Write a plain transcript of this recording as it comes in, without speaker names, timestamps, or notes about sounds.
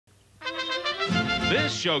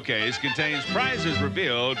This showcase contains prizes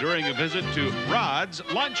revealed during a visit to Rod's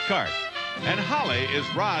Lunch Cart. And Holly is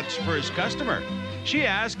Rod's first customer. She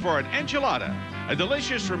asked for an enchilada, a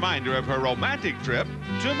delicious reminder of her romantic trip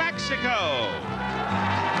to Mexico.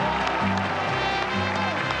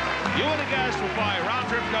 You and a guest will fly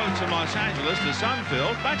round-trip coach from Los Angeles to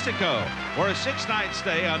sun-filled Mexico for a 6-night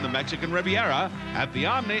stay on the Mexican Riviera at the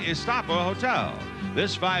Omni Ixtapa Hotel.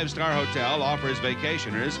 This 5-star hotel offers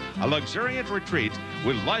vacationers a luxuriant retreat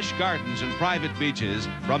with lush gardens and private beaches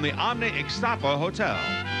from the Omni Ixtapa Hotel.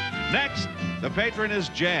 Next, the patron is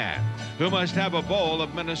Jan, who must have a bowl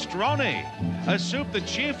of minestrone, a soup that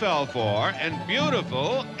she fell for in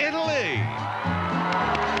beautiful Italy.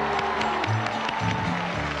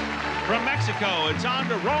 From Mexico, it's on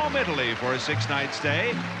to Rome, Italy for a 6-night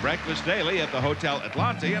stay. Breakfast daily at the Hotel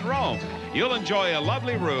Atlante in Rome. You'll enjoy a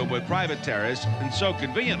lovely room with private terrace and so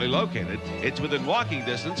conveniently located, it's within walking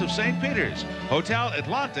distance of St. Peter's, Hotel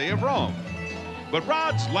Atlante of Rome. But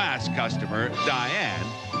Rod's last customer, Diane,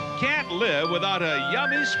 can't live without a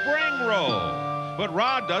yummy spring roll. But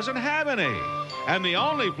Rod doesn't have any. And the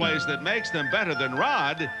only place that makes them better than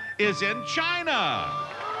Rod is in China.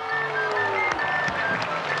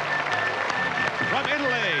 From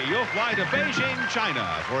Italy, you'll fly to Beijing, China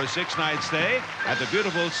for a 6-night stay at the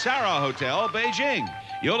beautiful Sarah Hotel, Beijing.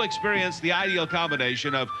 You'll experience the ideal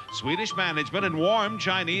combination of Swedish management and warm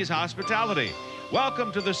Chinese hospitality.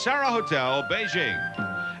 Welcome to the Sarah Hotel, Beijing.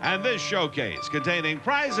 And this showcase, containing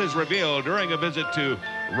prizes revealed during a visit to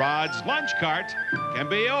Rod's Lunch Cart, can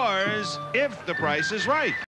be yours if the price is right.